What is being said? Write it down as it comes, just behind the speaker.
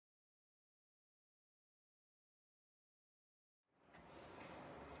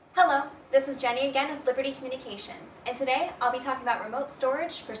Hello, this is Jenny again with Liberty Communications, and today I'll be talking about remote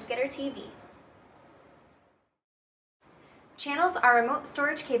storage for Skidder TV. Channels are remote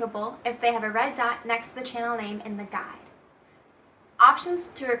storage capable if they have a red dot next to the channel name in the guide. Options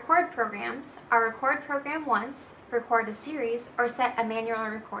to record programs are record program once, record a series, or set a manual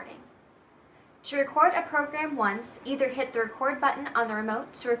recording. To record a program once, either hit the record button on the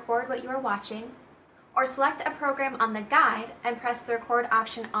remote to record what you are watching, or select a program on the guide and press the record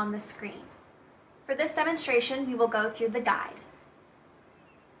option on the screen. For this demonstration, we will go through the guide.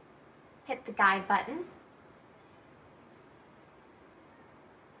 Hit the guide button.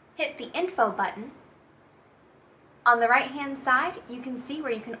 Hit the info button. On the right-hand side, you can see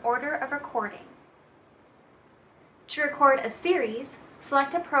where you can order a recording. To record a series,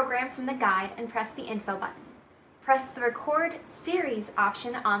 select a program from the guide and press the info button. Press the record series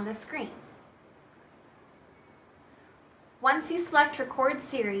option on the screen. Once you select Record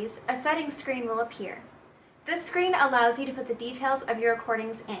Series, a settings screen will appear. This screen allows you to put the details of your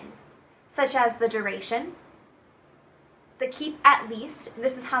recordings in, such as the duration, the keep at least,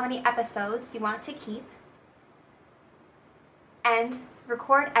 this is how many episodes you want to keep, and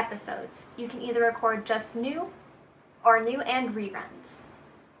record episodes. You can either record just new or new and reruns.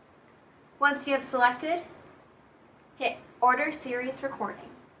 Once you have selected, hit Order Series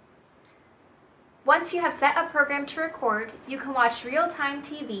Recording. Once you have set a program to record, you can watch real-time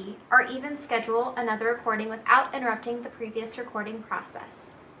TV or even schedule another recording without interrupting the previous recording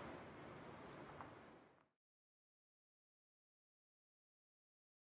process.